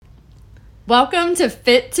Welcome to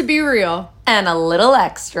Fit to Be Real. And a little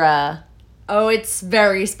extra. Oh, it's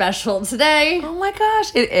very special today. Oh my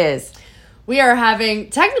gosh, it is. We are having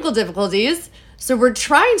technical difficulties, so we're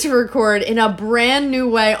trying to record in a brand new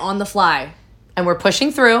way on the fly. And we're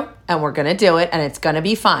pushing through, and we're going to do it, and it's going to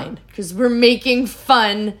be fine. Because we're making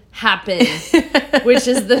fun happen, which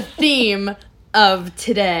is the theme of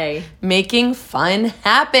today. Making fun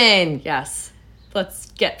happen. Yes, let's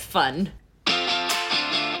get fun.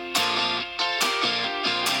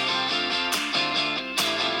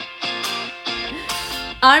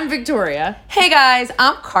 I'm Victoria. Hey guys,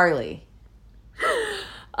 I'm Carly.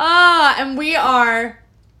 And we are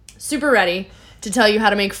super ready to tell you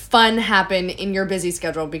how to make fun happen in your busy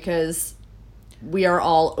schedule because we are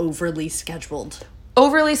all overly scheduled.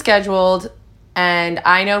 Overly scheduled, and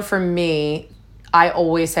I know for me, I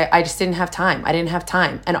always say, I just didn't have time. I didn't have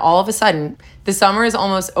time. And all of a sudden, the summer is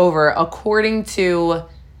almost over according to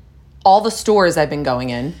all the stores I've been going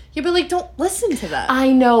in. Yeah, but don't listen to that.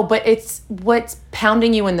 I know, but it's what's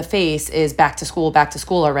pounding you in the face is back to school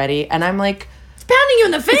already. And I'm like, It's pounding you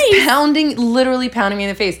in the face. Literally pounding me in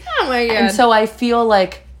the face. Oh my God. And so I feel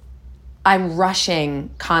like I'm rushing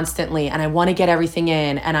constantly and I want to get everything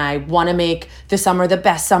in and I want to make the summer the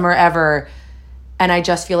best summer ever. And I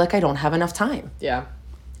just feel like I don't have enough time. Yeah.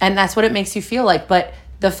 And that's what it makes you feel like. But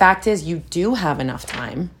the fact is you do have enough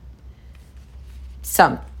time.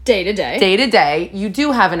 Day to day, you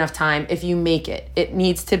do have enough time if you make it. It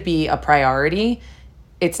needs to be a priority.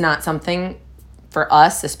 It's not something, for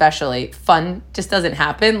us especially, fun just doesn't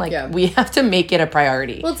happen. We have to make it a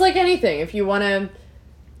priority. Well, it's like anything. If you want to,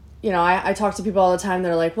 I talk to people all the time.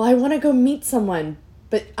 They're like, well, I want to go meet someone,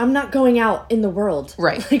 but I'm not going out in the world.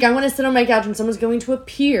 Right. I want to sit on my couch and someone's going to a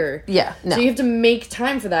pier. Yeah, no. So you have to make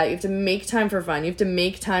time for that. You have to make time for fun. You have to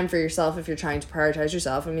make time for yourself if you're trying to prioritize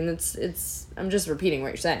yourself. I mean, it's I'm just repeating what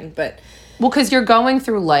you're saying, but... Well, because you're going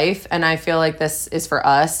through life, and I feel like this is for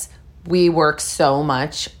us. We work so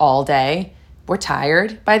much all day. We're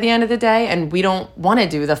tired by the end of the day, and we don't want to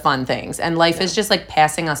do the fun things. And life is just,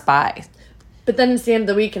 passing us by. But then it's the end of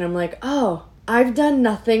the week, and I'm like, oh, I've done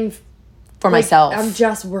nothing... For myself. I'm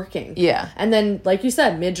just working. Yeah. And then, like you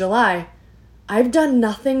said, mid-July, I've done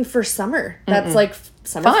nothing for summer. That's,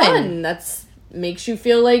 summer fun. That's makes you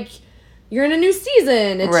feel like you're in a new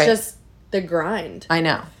season. It's just... the grind. I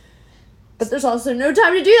know. But there's also no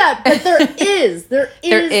time to do that. But there is. There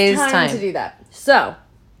is time to do that. So,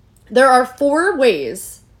 there are 4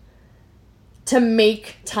 ways to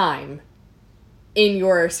make time in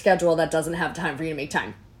your schedule that doesn't have time for you to make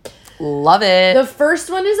time. Love it. The first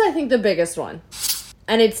one is, I think, the biggest one.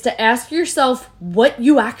 And it's to ask yourself what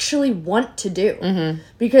you actually want to do. Mm-hmm.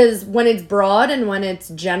 Because when it's broad and when it's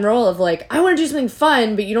general of I want to do something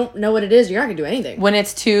fun, but you don't know what it is, you're not going to do anything. When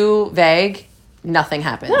it's too vague, nothing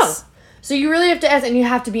happens. No. So you really have to ask, and you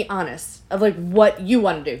have to be honest of what you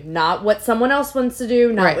want to do. Not what someone else wants to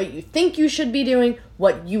do, not what you think you should be doing,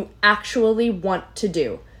 what you actually want to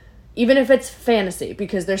do. Even if it's fantasy,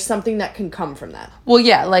 because there's something that can come from that. Well,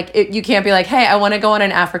 yeah, you can't be like, hey, I want to go on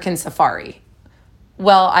an African safari.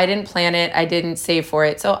 Well, I didn't plan it. I didn't save for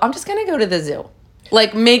it. So I'm just going to go to the zoo.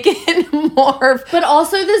 Make it more... But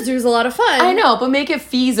also the zoo's a lot of fun. I know, but make it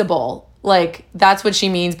feasible. That's what she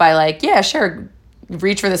means by yeah, sure,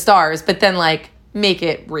 reach for the stars. But then make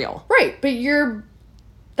it real. Right, but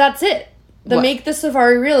that's it. Make the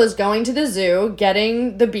safari real is going to the zoo,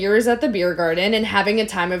 getting the beers at the beer garden, and having a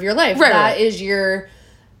time of your life. Right, that is your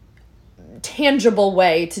tangible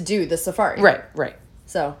way to do the safari. Right.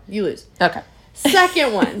 So, you lose. Okay.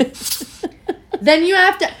 Second one. Then you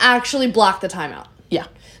have to actually block the time out. Yeah.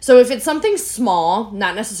 So if it's something small,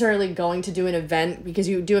 not necessarily going to do an event, because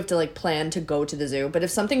you do have to plan to go to the zoo, but if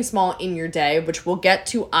something small in your day, which we'll get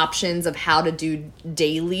to options of how to do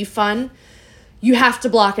daily fun, you have to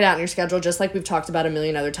block it out in your schedule, just like we've talked about a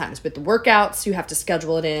million other times. With the workouts, you have to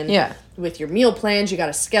schedule it in. Yeah. With your meal plans, you got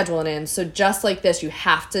to schedule it in. So just like this, you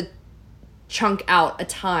have to chunk out a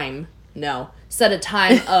time. No. Set a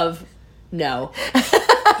time of... No.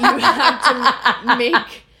 You have to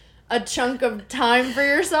make a chunk of time for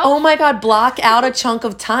yourself. Oh my God, block out a chunk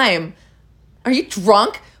of time. Are you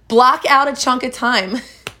drunk? Block out a chunk of time. You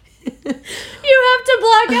have to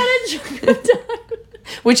block out a chunk of time.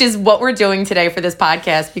 Which is what we're doing today for this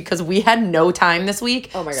podcast because we had no time this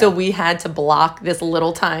week. Oh my God. So we had to block this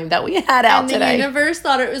little time that we had out today. And the universe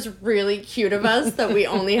thought it was really cute of us that we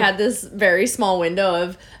only had this very small window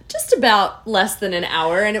of just about less than an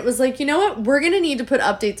hour. And it was like, you know what? We're going to need to put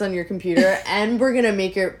updates on your computer and we're going to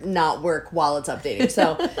make it not work while it's updating.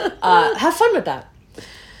 So have fun with that.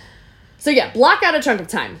 So yeah, block out a chunk of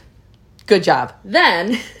time. Good job.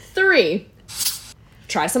 Then 3,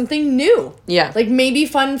 try something new. Yeah. Like maybe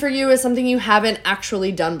fun for you is something you haven't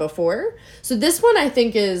actually done before. So this one I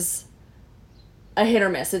think is a hit or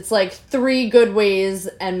miss. It's like 3 good ways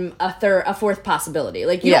and a fourth possibility.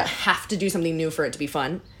 Like you don't have to do something new for it to be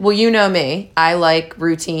fun. Well, you know me. I like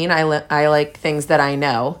routine. I like things that I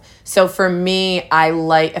know. So for me, I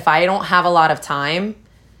like, if I don't have a lot of time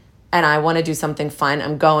and I want to do something fun,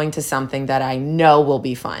 I'm going to something that I know will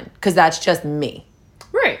be fun, because that's just me.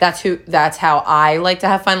 Right. That's how I like to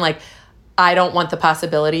have fun. Like, I don't want the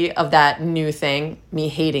possibility of that new thing, me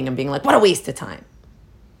hating and being like, what a waste of time.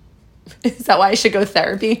 Is that why I should go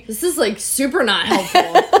therapy? This is like super not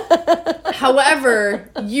helpful. However,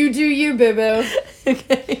 you do you, boo-boo.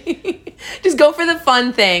 Okay. Just go for the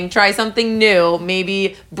fun thing. Try something new.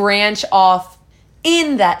 Maybe branch off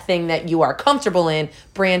in that thing that you are comfortable in.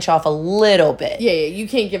 Branch off a little bit. Yeah, you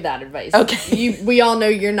can't give that advice. Okay. We all know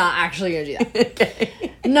you're not actually going to do that.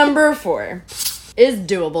 Okay. Number 4 is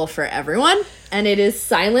doable for everyone, and it is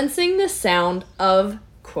silencing the sound of,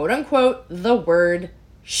 quote unquote, the word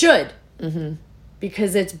should. Mm-hmm.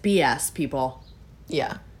 Because it's BS, people.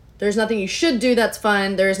 Yeah. There's nothing you should do that's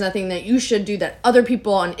fun. There's nothing that you should do that other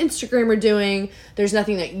people on Instagram are doing. There's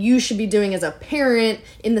nothing that you should be doing as a parent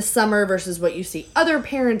in the summer versus what you see other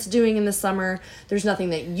parents doing in the summer. There's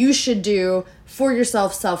nothing that you should do for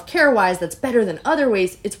yourself self-care wise that's better than other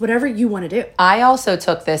ways. It's whatever you want to do. I also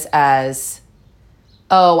took this as,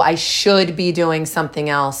 oh, I should be doing something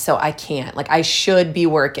else, so I can't. Like, I should be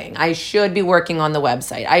working. I should be working on the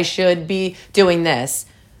website. I should be doing this,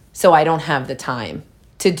 so I don't have the time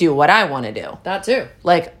to do what I want to do. That too.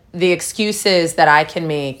 Like, the excuses that I can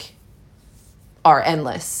make are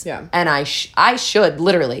endless. Yeah. And I should,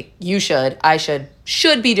 literally, you should, I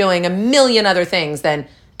should be doing a million other things than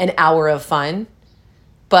an hour of fun,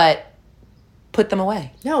 but put them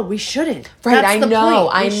away. No, we shouldn't. Right, That's I the know,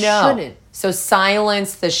 point. I We know. shouldn't. So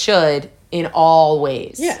silence the should in all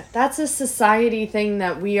ways. Yeah, that's a society thing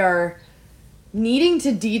that we are needing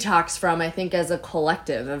to detox from, I think, as a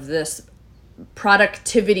collective, of this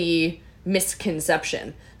productivity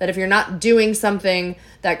misconception. That if you're not doing something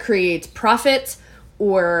that creates profit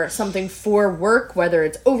or something for work, whether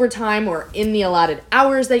it's overtime or in the allotted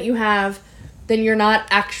hours that you have, then you're not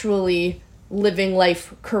actually living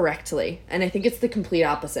life correctly. And I think it's the complete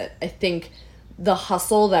opposite. I think the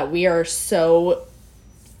hustle that we are so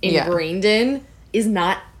ingrained in is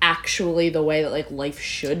not actually the way that like life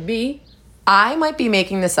should be. I might be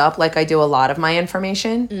making this up like I do a lot of my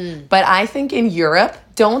information, but I think in Europe,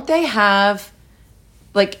 don't they have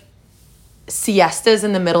like siestas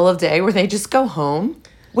in the middle of the day where they just go home?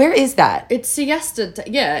 Where is that? It's siesta.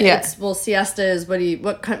 Yeah. It's, well, siesta is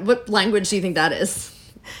what language do you think that is?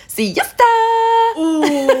 Siesta!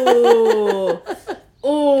 Ooh.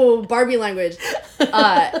 Oh, Barbie language.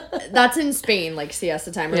 That's in Spain, like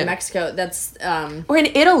siesta time, or in Mexico. That's Or in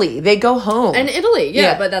Italy, they go home. and Italy,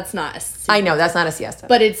 yeah, but that's not a siesta. I know, that's not a siesta.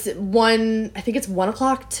 But it's I think it's 1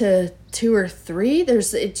 o'clock to 2 or 3.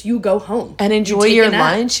 You go home. And enjoy your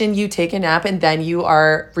lunch, and you take a nap, and then you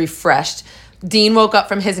are refreshed. Dean woke up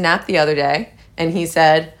from his nap the other day, and he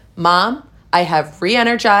said, Mom, I have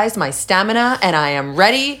re-energized my stamina, and I am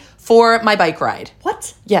ready for my bike ride.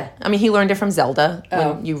 What? Yeah. I mean, he learned it from Zelda,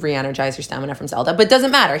 when you re-energize your stamina from Zelda. But it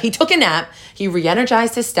doesn't matter. He took a nap, he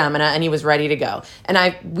re-energized his stamina, and he was ready to go.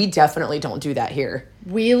 And we definitely don't do that here.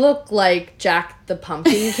 We look like Jack the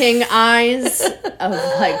Pumpkin King eyes of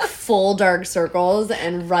like full dark circles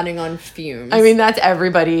and running on fumes. I mean, that's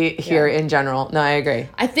everybody here in general. No, I agree.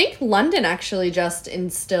 I think London actually just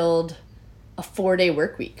instilled a 4-day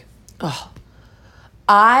work week. Oh,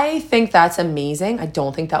 I think that's amazing. I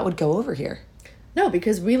don't think that would go over here. No,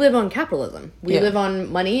 because we live on capitalism. We live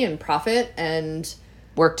on money and profit and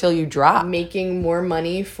work till you drop. Making more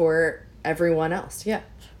money for everyone else. Yeah.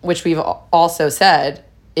 Which we've also said,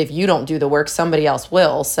 if you don't do the work, somebody else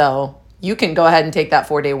will. So you can go ahead and take that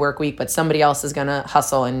 4-day work week, but somebody else is going to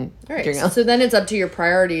hustle and all right. So then it's up to your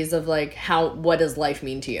priorities of like what does life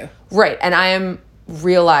mean to you? Right. And I am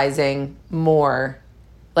realizing more.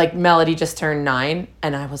 Like, Melody just turned 9,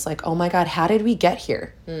 and I was like, oh my God, how did we get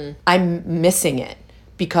here? I'm missing it.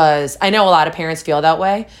 Because I know a lot of parents feel that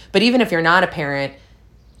way, but even if you're not a parent,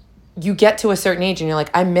 you get to a certain age and you're like,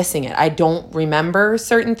 I'm missing it. I don't remember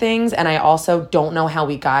certain things, and I also don't know how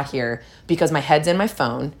we got here because my head's in my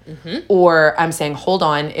phone. Or I'm saying, hold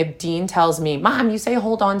on. If Dean tells me, Mom, you say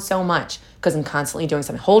hold on so much, because I'm constantly doing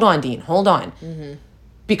something. Hold on, Dean, hold on.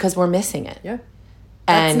 Because we're missing it. Yeah.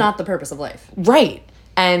 That's not the purpose of life. Right.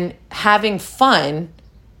 And having fun,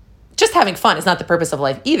 just having fun is not the purpose of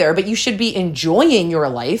life either, but you should be enjoying your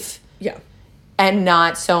life. Yeah. And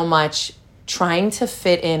not so much trying to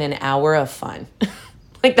fit in an hour of fun.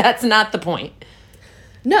 Like, that's not the point.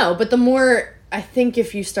 No, but the more, I think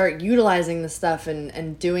if you start utilizing the stuff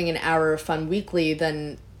and doing an hour of fun weekly,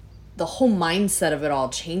 then the whole mindset of it all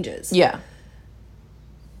changes. Yeah.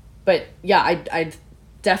 But yeah, I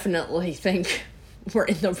definitely think we're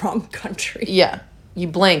in the wrong country. Yeah. You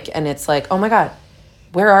blink and it's like, oh my God,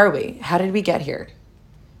 where are we? How did we get here?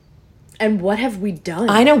 And what have we done?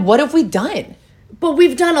 I know. What have we done? But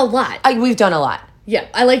we've done a lot. We've done a lot. Yeah,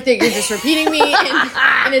 I like that you're just repeating me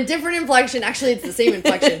in a different inflection. Actually, it's the same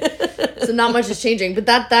inflection. So not much is changing. But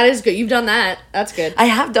that is good. You've done that. That's good. I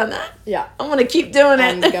have done that. Yeah. I'm going to keep doing it.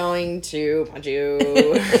 I'm going to punch you.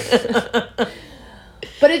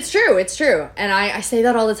 But it's true. It's true. And I say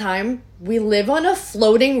that all the time. We live on a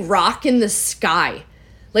floating rock in the sky.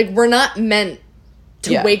 Like, we're not meant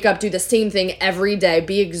to wake up, do the same thing every day,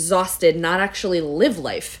 be exhausted, not actually live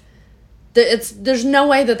life. There's no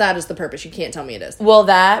way that is the purpose. You can't tell me it is. Well,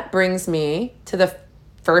 that brings me to the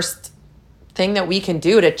first thing that we can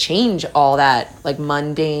do to change all that, like,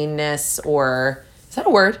 mundaneness, or is that a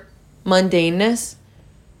word? Mundaneness?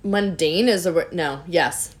 Mundane is a word. No.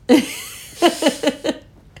 Yes.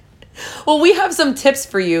 Well, we have some tips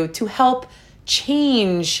for you to help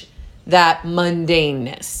change that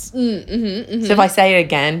mundaneness. So if I say it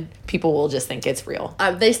again, people will just think it's real.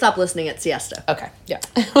 They stop listening at siesta. Okay. Yeah.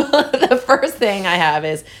 The first thing I have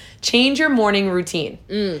is change your morning routine.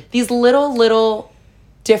 These little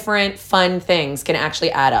different fun things can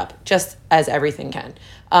actually add up, just as everything can.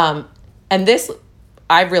 And this,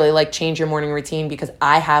 I really like change your morning routine because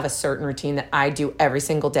I have a certain routine that I do every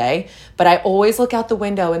single day. But I always look out the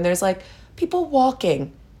window and there's like people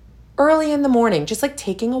walking early in the morning, just like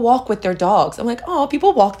taking a walk with their dogs. I'm like, oh,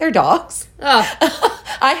 people walk their dogs. Oh.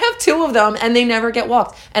 I have 2 of them and they never get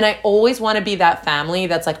walked. And I always want to be that family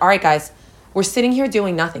that's like, all right, guys, we're sitting here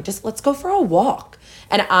doing nothing. Just let's go for a walk.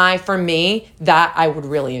 And for me, that I would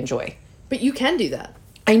really enjoy. But you can do that.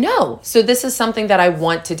 I know. So this is something that I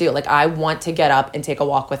want to do. Like, I want to get up and take a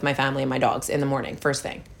walk with my family and my dogs in the morning, first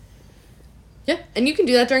thing. Yeah, and you can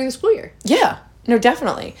do that during the school year. Yeah, no,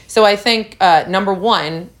 definitely. So I think number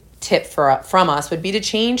 1 tip from us would be to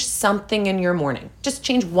change something in your morning. Just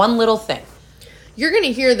change one little thing. You're going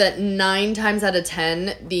to hear that 9 times out of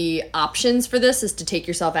 10, the options for this is to take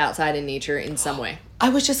yourself outside in nature in some way. I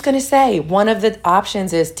was just going to say, one of the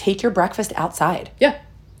options is take your breakfast outside. Yeah.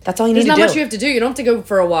 That's all you need to do. There's not much you have to do. You don't have to go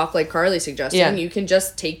for a walk like Carly suggested. Yeah. You can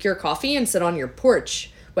just take your coffee and sit on your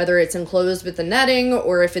porch, whether it's enclosed with the netting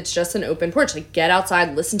or if it's just an open porch. Like, get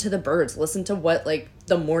outside, listen to the birds, listen to what, like,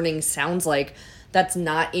 the morning sounds like that's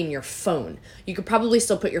not in your phone. You could probably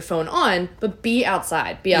still put your phone on, but be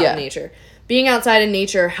outside. Be out in nature. Being outside in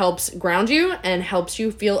nature helps ground you and helps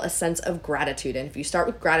you feel a sense of gratitude. And if you start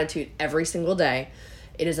with gratitude every single day,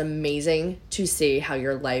 it is amazing to see how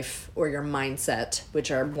your life or your mindset,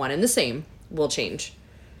 which are one and the same, will change.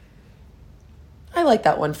 I like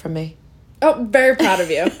that one from me. Oh, very proud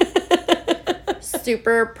of you.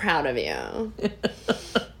 Super proud of you.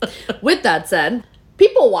 With that said,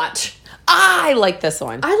 people watch. I like this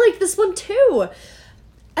one. I like this one too.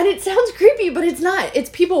 And it sounds creepy, but it's not. It's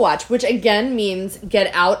people watch, which again means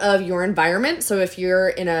get out of your environment. So if you're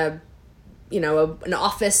in an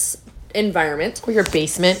office environment. Or your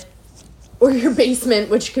basement. Or your basement,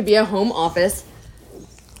 which could be a home office.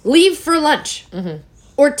 Leave for lunch. Mm-hmm.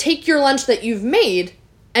 Or take your lunch that you've made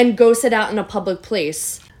and go sit out in a public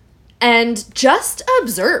place and just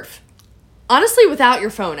observe. Honestly, without your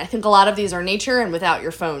phone. I think a lot of these are nature and without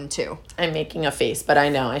your phone too. I'm making a face, but I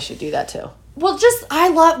know I should do that too. Well,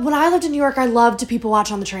 when I lived in New York, I loved to people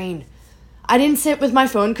watch on the train. I didn't sit with my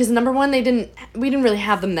phone because number one, we didn't really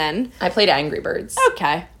have them then. I played Angry Birds.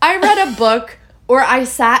 Okay. I read a book or I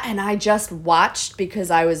sat and I just watched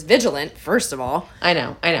because I was vigilant, first of all. I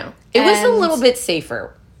know. It was a little bit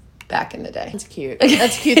safer back in the day. That's cute.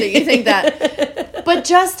 That's cute that you think that. But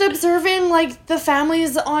just observing, like, the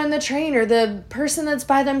families on the train or the person that's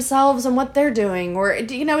by themselves and what they're doing. Or,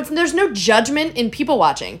 there's no judgment in people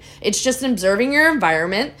watching. It's just observing your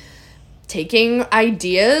environment, taking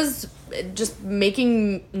ideas, just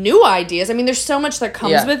making new ideas. I mean, there's so much that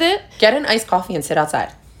comes with it. Get an iced coffee and sit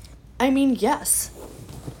outside. I mean, yes.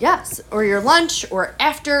 Yes. Or your lunch or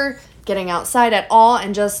after, getting outside at all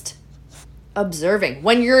and just observing.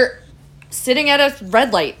 When you're sitting at a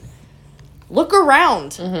red light, look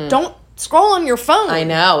around. Mm-hmm. Don't scroll on your phone. I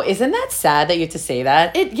know. Isn't that sad that you have to say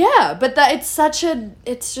that? But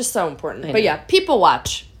it's just so important. But yeah, people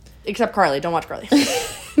watch. Except Carly. Don't watch Carly.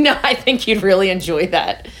 No, I think you'd really enjoy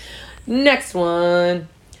that. Next one.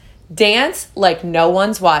 Dance like no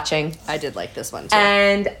one's watching. I did like this one too.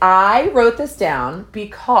 And I wrote this down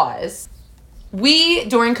because we,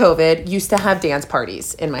 during COVID, used to have dance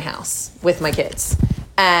parties in my house with my kids.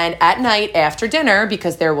 And at night after dinner,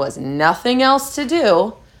 because there was nothing else to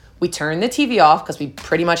do, we turned the TV off because we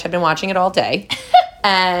pretty much had been watching it all day.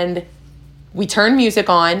 And we turned music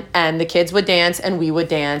on and the kids would dance and we would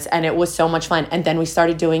dance and it was so much fun. And then we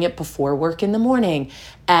started doing it before work in the morning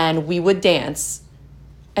and we would dance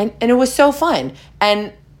and it was so fun.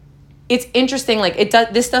 And it's interesting, like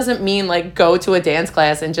this doesn't mean like go to a dance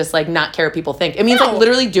class and just like not care what people think. It means like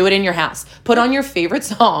literally do it in your house. Put on your favorite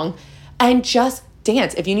song and just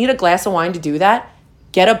dance. If you need a glass of wine to do that,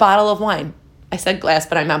 get a bottle of wine. I said glass,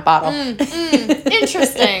 but I meant bottle.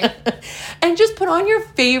 Interesting. And just put on your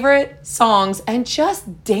favorite songs and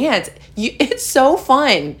just dance. It's so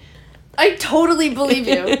fun. I totally believe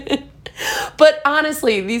you. But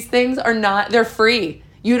honestly, these things are they're free.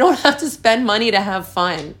 You don't have to spend money to have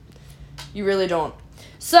fun. You really don't.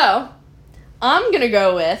 So, I'm going to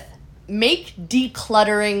go with make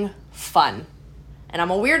decluttering fun. And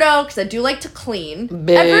I'm a weirdo because I do like to clean.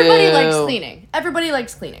 Boo. Everybody likes cleaning. Everybody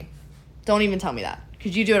likes cleaning. Don't even tell me that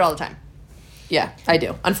because you do it all the time. Yeah, I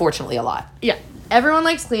do. Unfortunately, a lot. Yeah. Everyone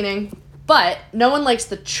likes cleaning, but no one likes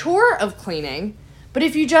the chore of cleaning. But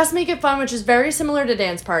if you just make it fun, which is very similar to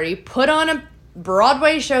dance party, put on a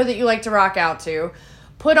Broadway show that you like to rock out to,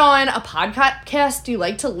 put on a podcast you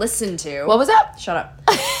like to listen to. What was that? Shut up.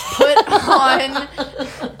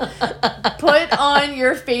 Put on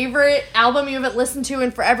your favorite album you haven't listened to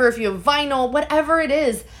in forever, if you have vinyl, whatever it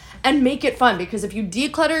is, and make it fun. Because if you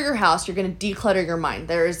declutter your house, you're going to declutter your mind.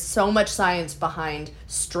 There is so much science behind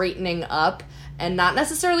straightening up and not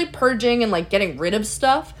necessarily purging and like getting rid of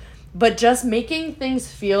stuff, but just making things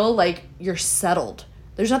feel like you're settled.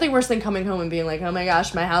 There's nothing worse than coming home and being like, oh my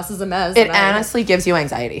gosh, my house is a mess. It honestly gives you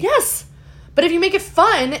anxiety. Yes. But if you make it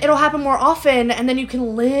fun, it'll happen more often, and then you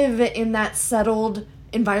can live in that settled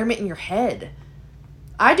environment in your head.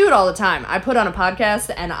 I do it all the time. I put on a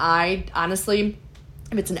podcast, and I honestly,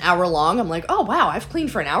 if it's an hour long, I'm like, oh, wow, I've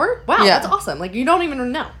cleaned for an hour? Wow, Yeah. That's awesome. Like, you don't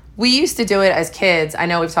even know. We used to do it as kids. I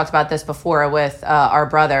know we've talked about this before with our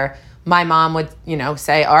brother. My mom would,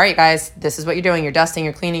 say, all right, guys, this is what you're doing. You're dusting,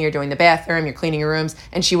 you're cleaning, you're doing the bathroom, you're cleaning your rooms.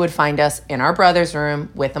 And she would find us in our brother's room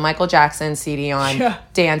with the Michael Jackson CD on,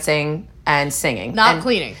 dancing and singing. Not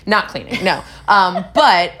cleaning, no.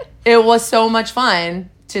 But it was so much fun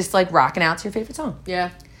just like rocking out to your favorite song. Yeah.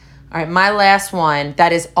 All right, my last one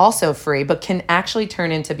that is also free but can actually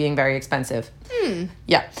turn into being very expensive.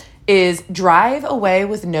 Yeah, is drive away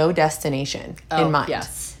with no destination in mind.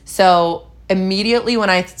 Yes. So immediately when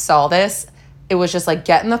I saw this, it was just like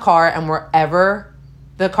get in the car and wherever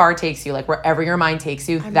the car takes you, like wherever your mind takes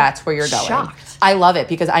you, that's where you're going. Shocked. I love it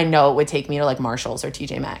because I know it would take me to like Marshall's or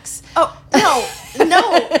TJ Maxx. Oh, no,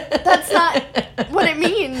 that's not what it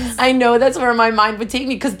means. I know that's where my mind would take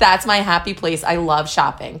me because that's my happy place. I love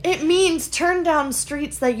shopping. It means turn down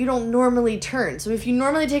streets that you don't normally turn. So if you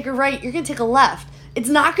normally take a right, you're going to take a left. It's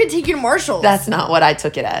not going to take you to Marshall's. That's not what I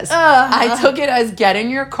took it as. I took it as get in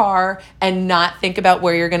your car and not think about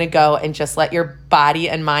where you're going to go and just let your body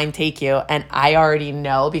and mind take you. And I already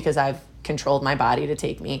know because I've controlled my body to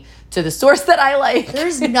take me to the source that I like.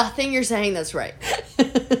 There's nothing you're saying that's right.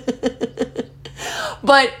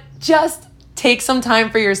 But just take some time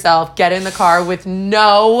for yourself. Get in the car with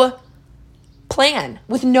no plan.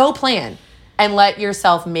 And let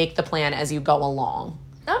yourself make the plan as you go along.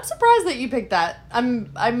 I'm surprised that you picked that.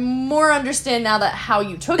 I'm more understand now that how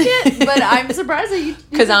you took it, but I'm surprised that you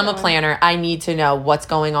because I'm a planner. I need to know what's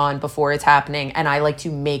going on before it's happening, and I like to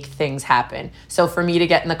make things happen. So for me to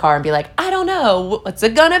get in the car and be like, I don't know, what's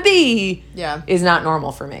it gonna be? Yeah, is not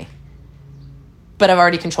normal for me. But I've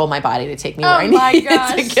already controlled my body to take me where I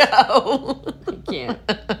need to go. I can't.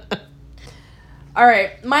 All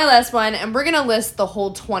right, my last one, and we're going to list the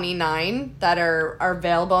whole 29 that are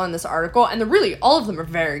available in this article, and all of them are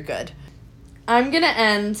very good. I'm going to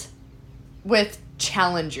end with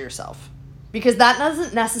challenge yourself, because that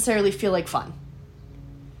doesn't necessarily feel like fun.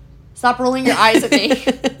 Stop rolling your eyes at me.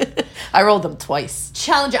 I rolled them twice.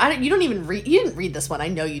 Challenge. You didn't read this one. I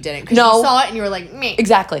know you didn't, because No. you saw it and you were like, meh.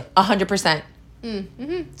 Exactly, 100%.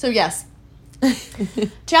 So yes,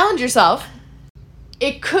 challenge yourself.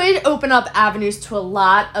 It could open up avenues to a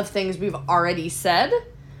lot of things we've already said,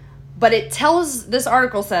 but this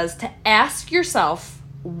article says to ask yourself,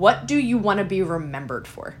 what do you want to be remembered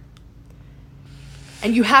for?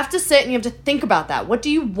 And you have to sit and you have to think about that. What do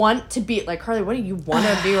you want to be, like, Carly, what do you want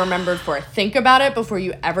to be remembered for? Think about it before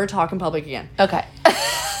you ever talk in public again. Okay.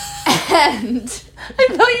 And I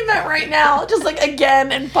thought you meant right now, just like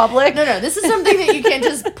again in public. No, this is something that you can't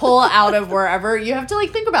just pull out of wherever. You have to like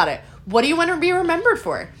think about it. What do you want to be remembered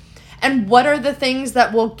for? And what are the things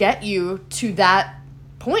that will get you to that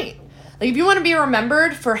point? Like, if you want to be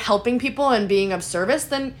remembered for helping people and being of service,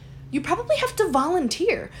 then you probably have to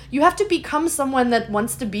volunteer. You have to become someone that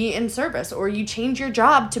wants to be in service, or you change your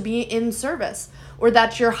job to be in service, or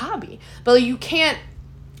that's your hobby. But you can't,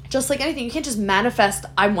 just like anything, you can't just manifest,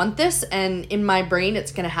 I want this, and in my brain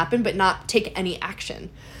it's going to happen, but not take any action.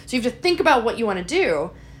 So you have to think about what you want to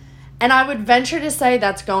do. And I would venture to say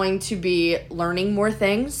that's going to be learning more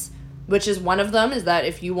things, which is one of them, is that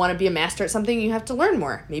if you want to be a master at something, you have to learn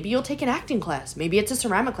more. Maybe you'll take an acting class. Maybe it's a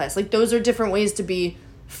ceramic class. Like, those are different ways to be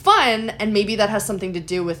fun, and maybe that has something to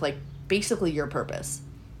do with, like, basically your purpose.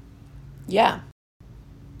 Yeah.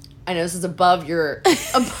 I know this is above your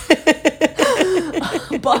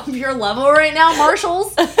above your level right now,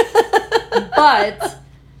 Marshalls. But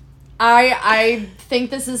I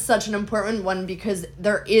think this is such an important one because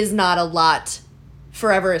there is not a lot.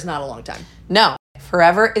 Forever is not a long time. No,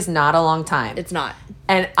 forever is not a long time. It's not.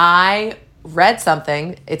 And I read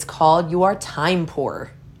something. It's called You Are Time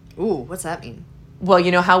Poor. Ooh, what's that mean? Well,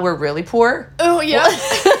 you know how we're really poor? Oh, yeah.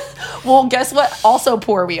 Well, guess what? Also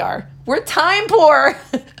poor we are. We're time poor.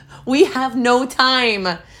 We have no time.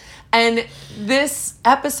 And this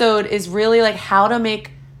episode is really like how to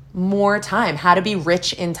make more time, how to be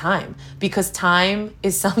rich in time. Because time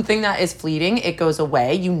is something that is fleeting. It goes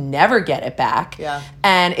away. You never get it back. Yeah.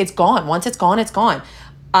 And it's gone. Once it's gone, it's gone.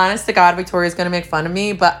 Honest to God, Victoria's going to make fun of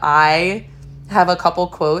me, but I have a couple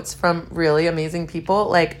quotes from really amazing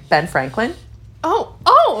people like Ben Franklin. Oh.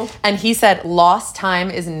 And he said, lost time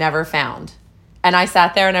is never found. And I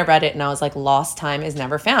sat there and I read it and I was like, lost time is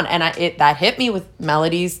never found. And that hit me with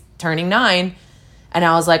Melody's turning 9. And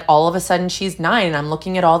I was like, all of a sudden she's 9. And I'm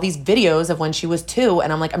looking at all these videos of when she was 2.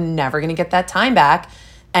 And I'm like, I'm never going to get that time back.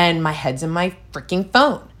 And my head's in my freaking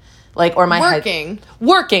phone. Like, or my Working. head.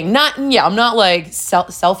 Working. I'm not like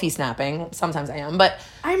selfie snapping. Sometimes I am, but.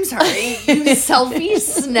 I'm sorry. You selfie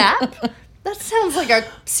snap? That sounds like a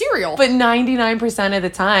cereal. But 99% of the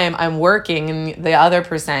time I'm working, and the other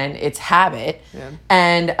percent, it's habit. Yeah.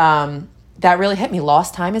 And that really hit me.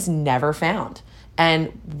 Lost time is never found.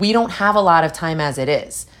 And we don't have a lot of time as it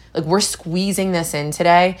is. Like, we're squeezing this in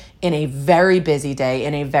today in a very busy day,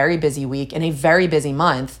 in a very busy week, in a very busy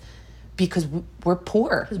month, because we're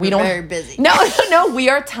poor. We're very busy. No, we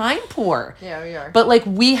are time poor. Yeah, we are. But like,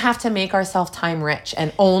 we have to make ourselves time rich,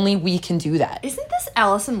 and only we can do that. Isn't this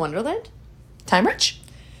Alice in Wonderland? Time rich?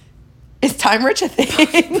 Is time rich a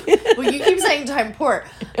thing? Well, you keep saying time poor,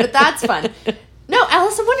 but that's fun. No,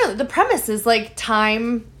 Alice in Wonderland. The premise is like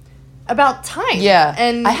time, about time. Yeah.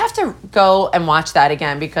 And I have to go and watch that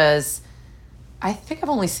again because I think I've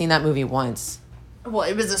only seen that movie once. Well,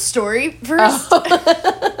 it was a story first.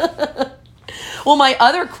 Oh. Well, my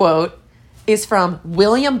other quote is from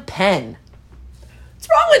William Penn. What's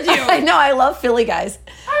wrong with you? I know, I love Philly guys.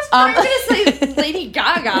 I was going to say Lady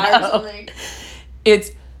Gaga or something.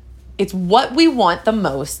 It's what we want the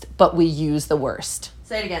most, but we use the worst.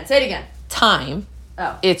 Say it again. Time.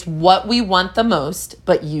 Oh. It's what we want the most,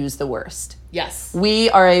 but use the worst. Yes. We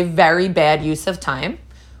are a very bad use of time.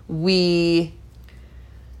 We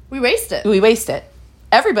waste it. We waste it.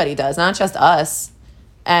 Everybody does, not just us.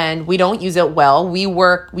 And we don't use it well.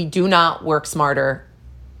 We do not work smarter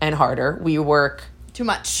and harder. We work too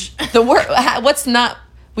much. We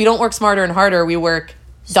don't work smarter and harder. We work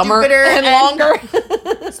dumber Stupider and longer.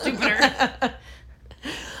 Stupider.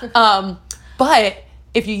 But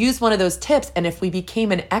if you use one of those tips, and if we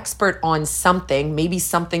became an expert on something, maybe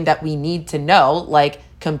something that we need to know, like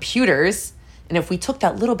computers, and if we took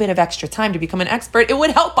that little bit of extra time to become an expert, it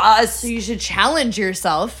would help us. So you should challenge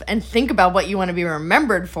yourself and think about what you want to be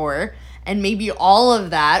remembered for, and maybe all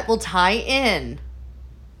of that will tie in.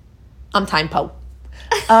 I'm time po.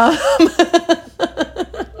 I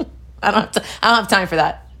don't have time for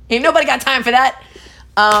that. Ain't nobody got time for that.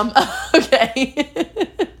 Okay.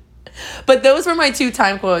 But those were my 2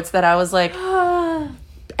 time quotes that I was like,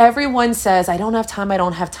 everyone says, I don't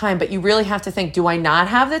have time. But you really have to think, do I not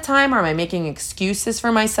have the time? Or am I making excuses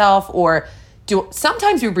for myself? Or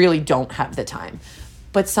sometimes we really don't have the time.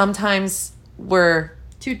 But sometimes we're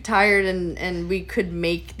too tired and we could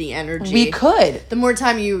make the energy. We could. The more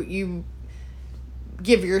time you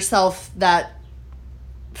give yourself that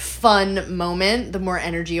fun moment, the more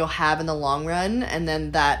energy you'll have in the long run, and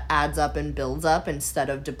then that adds up and builds up instead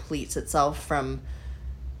of depletes itself from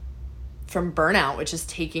burnout, which is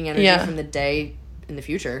taking energy from the day in the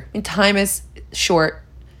future. And time is short.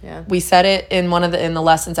 Yeah. We said it in the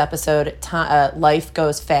lessons episode. Life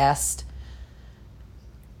goes fast.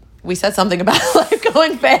 we said something about life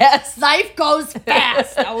going fast. Life goes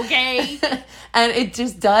fast, okay? And it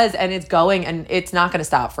just does, and it's going, and it's not going to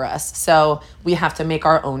stop for us. So we have to make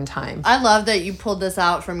our own time. I love that you pulled this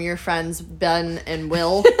out from your friends Ben and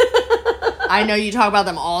Will. I know you talk about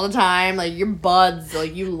them all the time. Like, you're buds.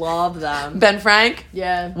 Like, you love them. Ben Frank,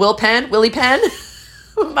 Yeah. Willie Penn,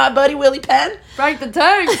 my buddy Willie Penn. Frank the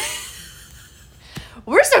Tank.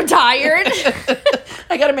 We're so tired.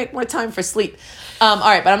 I got to make more time for sleep. All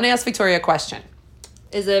right, but I'm going to ask Victoria a question.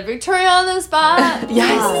 Is it Victoria on the spot?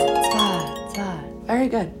 Yes. Spot. Very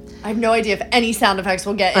good. I have no idea if any sound effects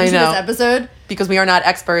will get into know. this episode. Because we are not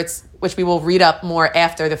experts, which we will read up more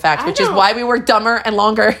after the fact, I which is know. why we were dumber and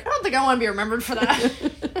longer. I don't think I want to be remembered for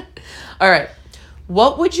that. All right.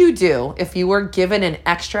 What would you do if you were given an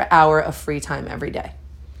extra hour of free time every day?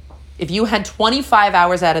 If you had 25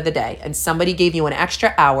 hours out of the day and somebody gave you an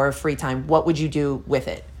extra hour of free time, what would you do with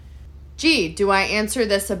it? Gee, do I answer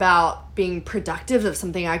this about being productive of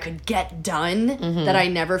something I could get done that I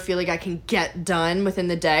never feel like I can get done within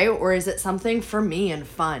the day? Or is it something for me and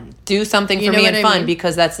fun? Do something You for know me what and I fun mean?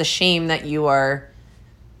 because that's a shame that you are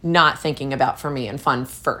not thinking about for me and fun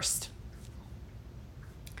first.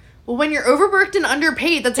 Well, when you're overworked and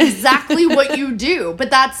underpaid, that's exactly what you do.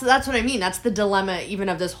 But that's what I mean. That's the dilemma even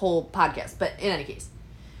of this whole podcast. But in any case,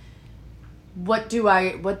 what do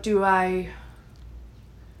I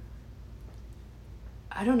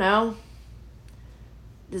don't know.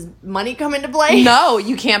 Does money come into play? No,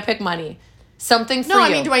 you can't pick money. Something for No, you. I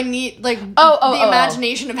mean, do I need the Oh.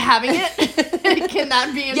 imagination of having it? Can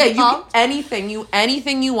that be Yeah, involved? anything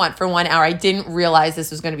you want for 1 hour. I didn't realize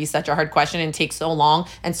this was going to be such a hard question and take so long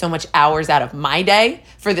and so much hours out of my day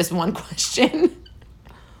for this one question.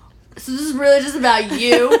 So this is really just about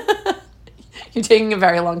you. You're taking a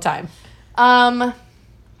very long time.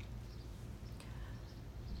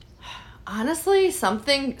 Honestly,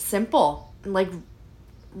 something simple like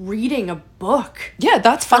reading a book Yeah,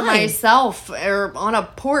 that's for fine. myself or on a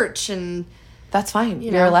porch and That's fine.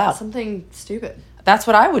 you You're know, allowed. something stupid. That's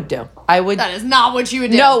what I would do. I would. That is not what you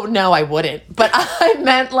would do. No, I wouldn't. But I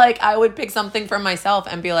meant like I would pick something for myself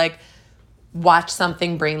and be like, watch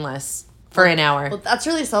something brainless for an hour. Well, that's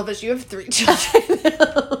really selfish. You have 3 children.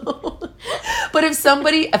 But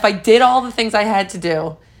if I did all the things I had to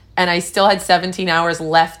do and I still had 17 hours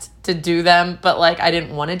left to do them, but like I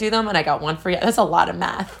didn't want to do them and I got one free, that's a lot of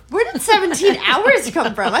math. Where did 17 hours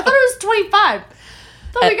come from? I thought it was 25. I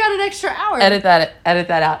thought we got an extra hour. Edit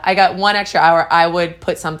that out. I got 1 extra hour. I would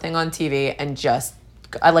put something on TV and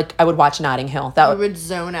I would watch Notting Hill. You would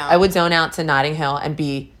zone out. I would zone out to Notting Hill and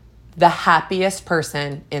be the happiest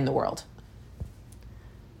person in the world.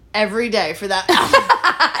 Every day for that hour.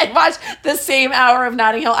 I'd watch the same hour of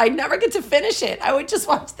Notting Hill. I'd never get to finish it. I would just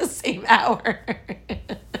watch the same hour.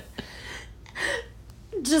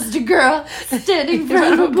 Just a girl standing in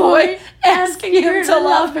front of a boy asking him to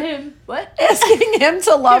love him. What? Asking him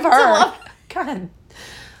to love Him to her. love- God.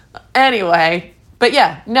 Anyway, but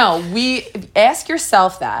yeah, no, ask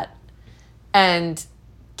yourself that and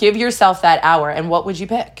give yourself that hour. And what would you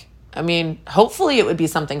pick? I mean, hopefully it would be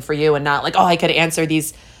something for you and not like, oh, I could answer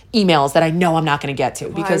these emails that I know I'm not going to get to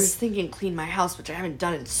Well, I was because thinking clean my house, which I haven't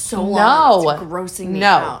done in so long. no, It's grossing me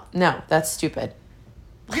out. no, that's stupid.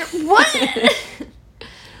 What?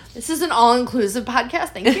 This is an all-inclusive podcast.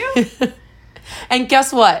 Thank you. And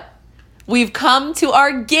guess what? We've come to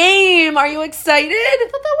our game. Are you excited? I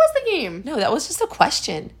thought that was the game. No, that was just a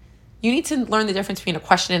question. You need to learn the difference between a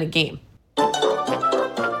question and a game.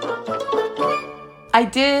 I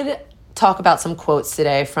did talk about some quotes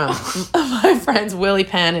today from my friends Willie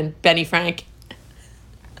Penn and Benny Frank.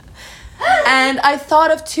 And I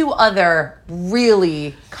thought of 2 other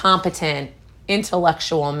really competent,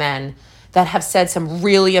 intellectual men that have said some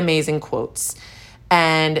really amazing quotes.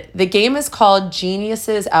 And the game is called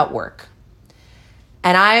Geniuses at Work.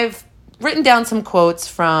 And I've written down some quotes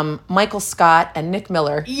from Michael Scott and Nick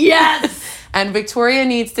Miller. Yes. And Victoria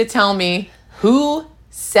needs to tell me who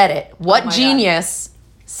said it. What my genius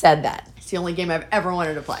said that? It's the only game I've ever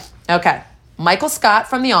wanted to play. Okay. Michael Scott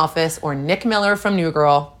from The Office or Nick Miller from New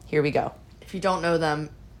Girl. Here we go. If you don't know them,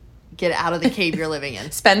 get out of the cave you're living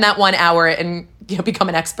in. Spend that 1 hour and become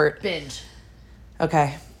an expert. Binge.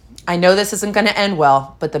 Okay. I know this isn't going to end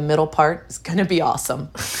well, but the middle part is going to be awesome.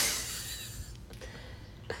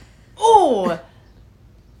 Oh.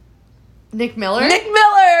 Nick Miller? Nick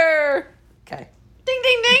Miller! Okay. Ding,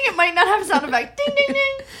 ding, ding. It might not have a sound effect. Ding, ding,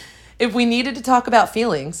 ding. If we needed to talk about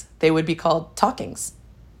feelings, they would be called talkings.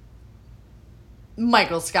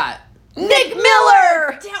 Michael Scott. Nick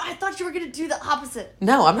Miller! Damn, I thought you were going to do the opposite.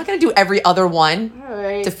 No, I'm not going to do every other one. All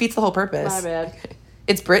right. Defeats the whole purpose. My bad.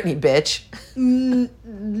 It's Britney, bitch.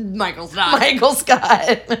 Michael Scott. Michael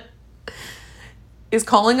Scott. Is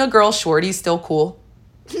calling a girl shorty still cool?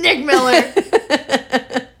 Nick Miller.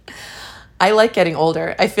 I like getting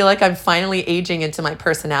older. I feel like I'm finally aging into my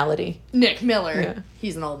personality. Nick Miller. Yeah.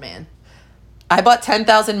 He's an old man. I bought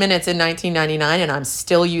 10,000 minutes in 1999 and I'm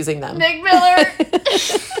still using them. Nick Miller.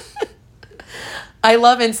 I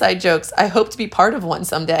love inside jokes. I hope to be part of one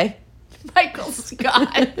someday. Michael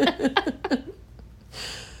Scott.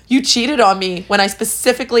 You cheated on me when I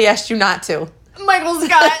specifically asked you not to. Michael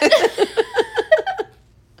Scott.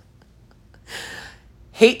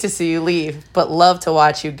 Hate to see you leave, but love to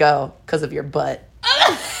watch you go because of your butt.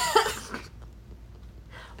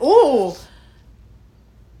 Ooh.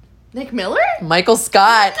 Nick Miller? Michael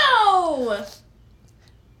Scott. No.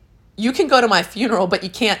 You can go to my funeral, but you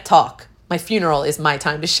can't talk. My funeral is my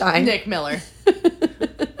time to shine. Nick Miller.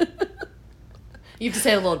 You have to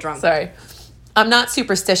say it a little drunk. Sorry. I'm not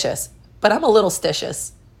superstitious, but I'm a little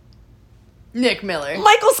stitious. Nick Miller.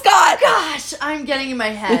 Michael Scott. Gosh, I'm getting in my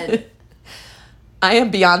head. I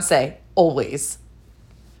am Beyonce, always.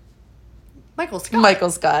 Michael Scott.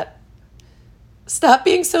 Michael Scott. Stop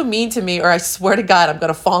being so mean to me, or I swear to God, I'm going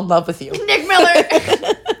to fall in love with you. Nick Miller.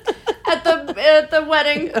 at the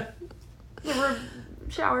wedding. The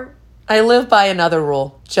shower. I live by another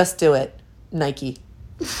rule. Just do it. Nike.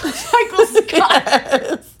 Michael Scott.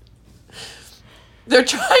 Yes. They're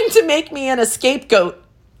trying to make me a scapegoat.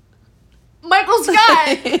 Michael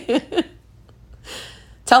Scott.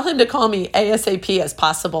 Tell him to call me ASAP as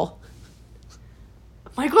possible.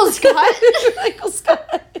 Michael Scott. Michael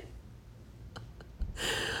Scott.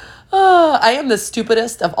 Oh, I am the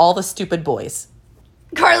stupidest of all the stupid boys.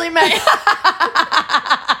 Carly May.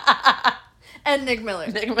 And Nick Miller.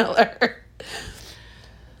 Nick Miller.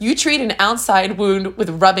 You treat an outside wound with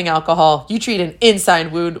rubbing alcohol. You treat an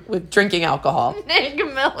inside wound with drinking alcohol. Nick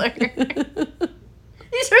Miller.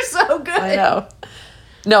 These are so good. I know.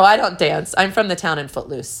 No, I don't dance. I'm from the town in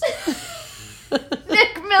Footloose.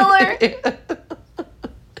 Nick Miller.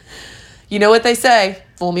 You know what they say?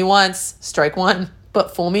 Fool me once, strike one.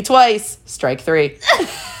 But fool me twice, strike three.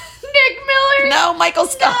 Nick Miller. No, Michael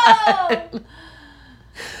Scott. No.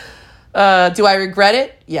 Do I regret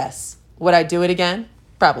it? Yes. Would I do it again?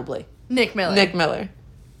 Probably. Nick Miller. Nick Miller.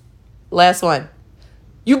 Last one.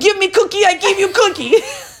 You give me cookie, I give you cookie. You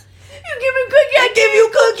give me cookie, I give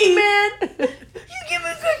you cookie. man. You give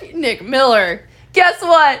me cookie. Nick Miller. Guess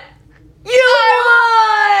what? You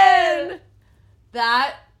won!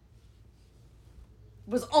 That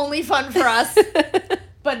was only fun for us,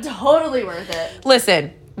 but totally worth it.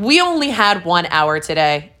 Listen, we only had 1 hour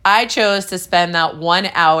today. I chose to spend that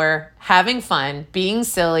 1 hour having fun, being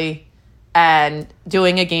silly, and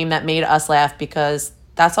doing a game that made us laugh because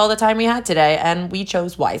that's all the time we had today, and we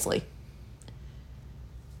chose wisely.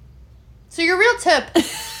 So your real tip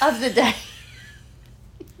of the day.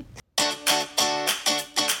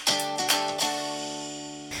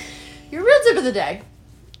 Your real tip of the day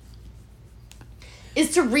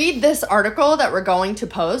is to read this article that we're going to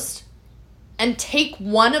post and take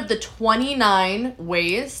one of the 29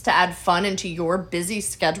 ways to add fun into your busy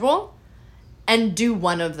schedule and do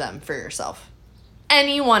one of them for yourself.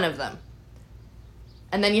 Any one of them.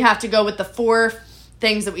 And then you have to go with the 4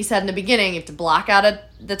 things that we said in the beginning. You have to block out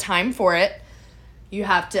the time for it. You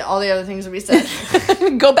have to, all the other things that we said.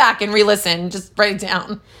 Go back and re-listen. Just write it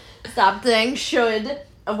down. Stop saying should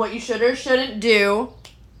of what you should or shouldn't do.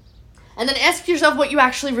 And then ask yourself what you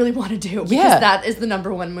actually really want to do. Because Yeah. that is the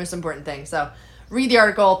number one most important thing. So read the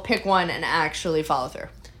article, pick one, and actually follow through.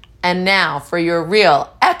 And now for your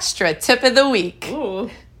real extra tip of the week.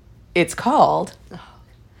 Ooh. It's called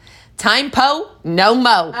Time Po No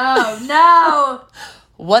Mo. Oh, no.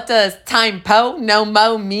 What does time po no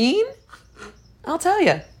mo mean? I'll tell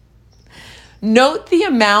you. Note the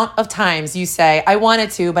amount of times you say, I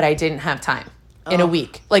wanted to, but I didn't have time in a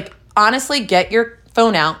week. Like, honestly, get your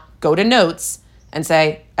phone out, go to notes, and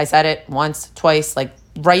say, I said it once, twice, like,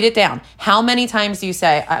 write it down. How many times do you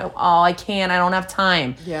say, I can't, I don't have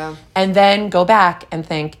time? Yeah. And then go back and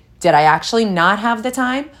think, did I actually not have the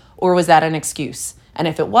time, or was that an excuse? And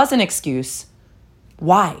if it was an excuse,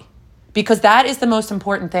 why? Because that is the most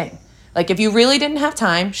important thing. Like, if you really didn't have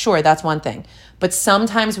time, sure, that's one thing. But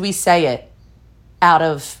sometimes we say it out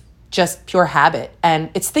of just pure habit. And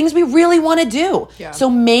it's things we really want to do. Yeah. So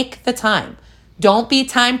make the time. Don't be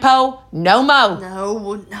time po, no mo.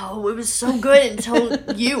 No, it was so good until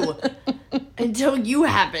you. Until you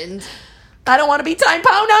happened. I don't want to be time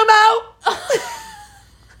po, no mo.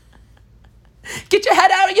 Get your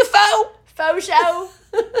head out of your phone. Faux show.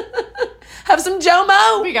 Have some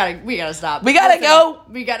Jomo. We gotta stop. We gotta go.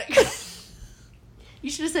 We gotta go. You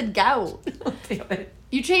should have said gout. Oh, damn it.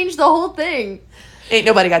 You changed the whole thing. Ain't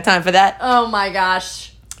nobody got time for that. Oh my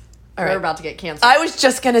gosh. All We're right. about to get canceled. I was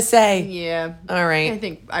just going to say. Yeah. All I right.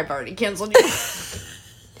 think I've already canceled you.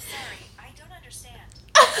 Sorry, I don't understand.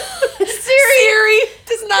 Siri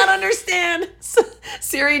does not understand.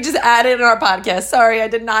 Siri just added in our podcast. Sorry, I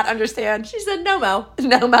did not understand. She said no mo.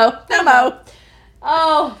 No mo. No mo.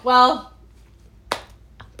 Oh, well,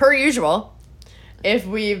 per usual, if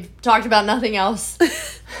we've talked about nothing else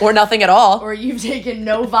Or nothing at all. or you've taken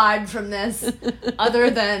no vibe from this other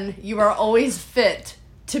than you are always fit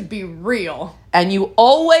to be real. And you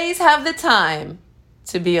always have the time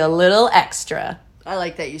to be a little extra. I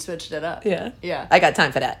like that you switched it up. Yeah. Yeah. I got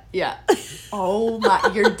time for that. Yeah. Oh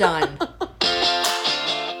my, you're done.